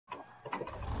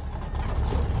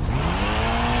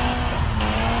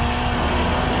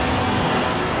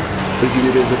We'll give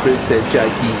you a bit of a boost there,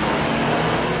 Jakey.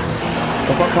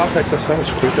 Oh, my car takes us so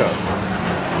much quicker.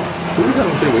 What are we going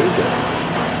to do with it?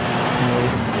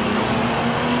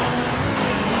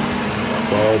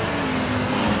 God.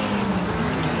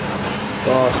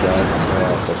 Oh, God.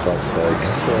 Oh, for fuck's sake.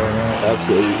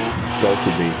 Absolutely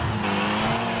belted me.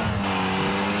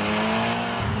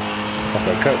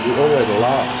 Okay, cut all the way to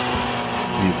last.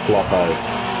 You floppo.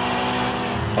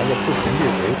 I got pushed into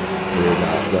you, dude. Yeah,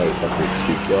 no fucking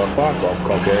excuse. Oh, fuck off,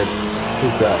 cockhead.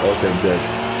 Who's that? LMZ.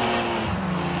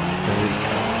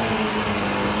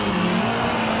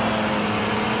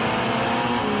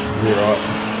 You're right.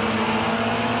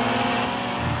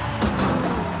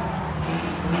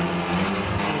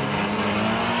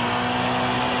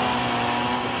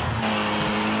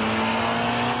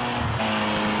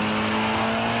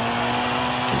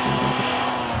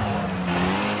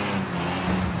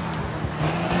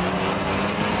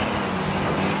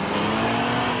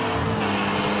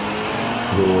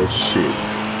 Oh shit.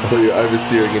 I thought you were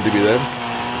oversteering into me then.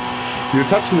 You were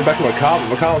touching the back of my car, but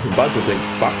my car wasn't budging. I think,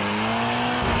 fuck.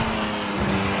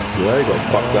 Yeah, you got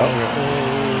fucked up.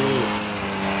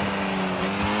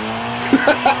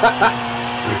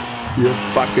 You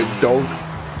fucking dog.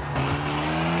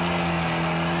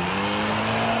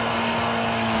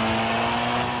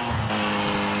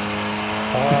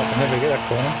 I can never get that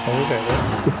corner. I will get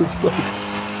there.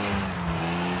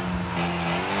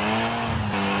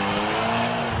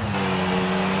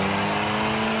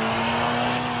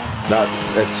 Nah,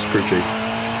 that's pretty cheap.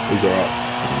 He's alright.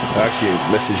 I actually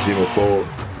messaged him before.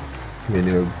 Me and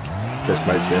him are best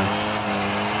mates now.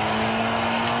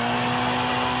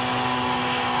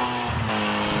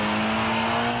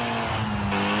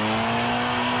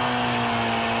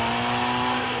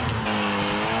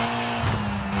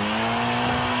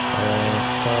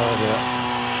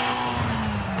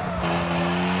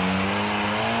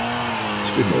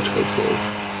 It's good much hope for.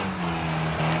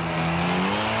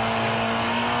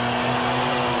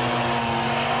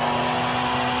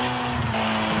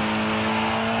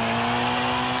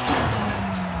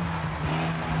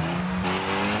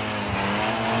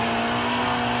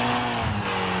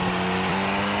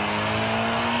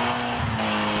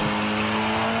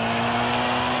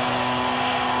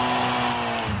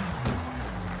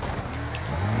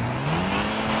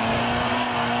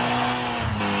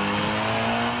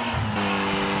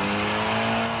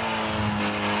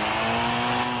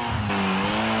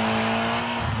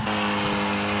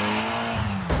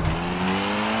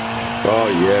 Oh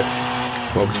yeah,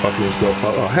 Bob's fucking himself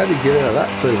up. Oh, how did he get out of that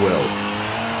so well?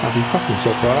 Oh, he fucking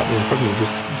himself right up and fucking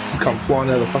just come flying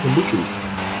out of the fucking bushes.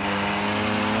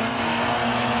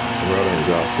 Right on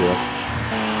his ass here.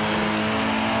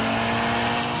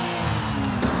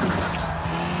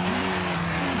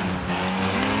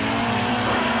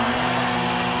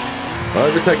 I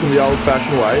overtaken the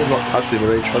old-fashioned way, not touching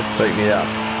him, and then he tries to take me out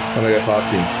when I go past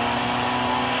him.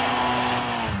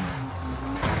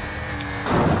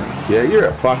 Yeah, you're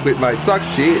a fuckwit, mate. Suck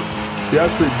shit. You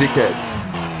absolute dickhead.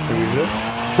 Who is it?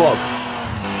 Flog.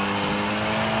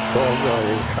 Oh,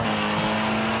 you can't.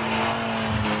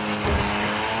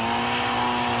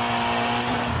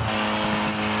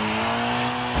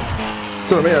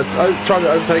 So I mean, I tried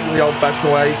to overtake him the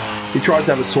old-fashioned way. He tries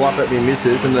to have a swipe at me and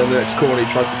misses, and then the next corner he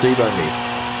tries to T-bone me.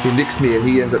 He nicks me and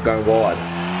he ends up going wide.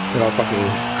 And I fucking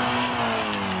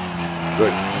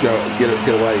like go get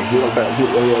away.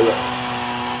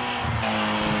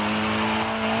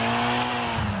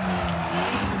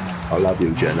 I love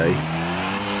you, Jenny.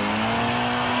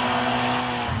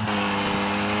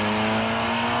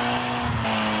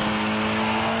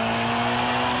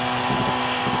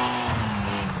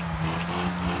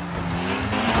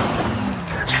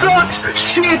 Suck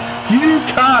shit, you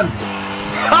cunt!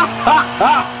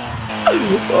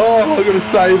 Oh, I'm gonna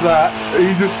say that.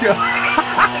 He just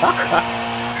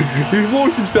he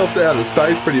launched himself out of the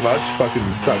stage pretty much. Fucking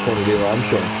stuck on the rear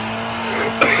Armstrong.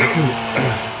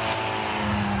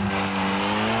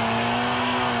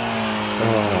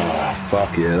 Oh,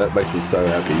 fuck yeah, that makes me so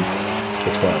happy.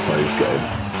 That's why I play this game.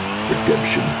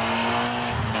 Redemption.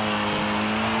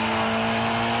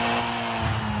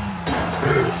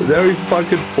 Now he's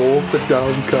fucking fourth, the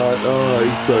dumb cunt. Oh,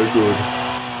 he's so good.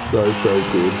 So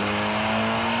good.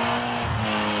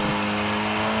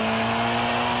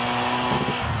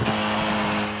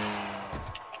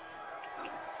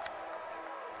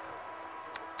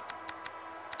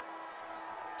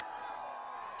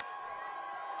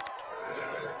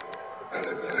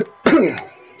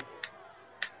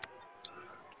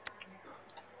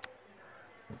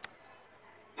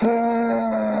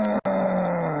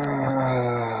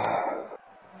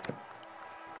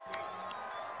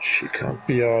 You can't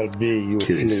BRB, you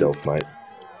kill flea. yourself, mate.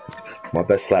 My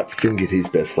best lap fingered his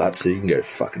best lap, so you can go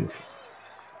fucking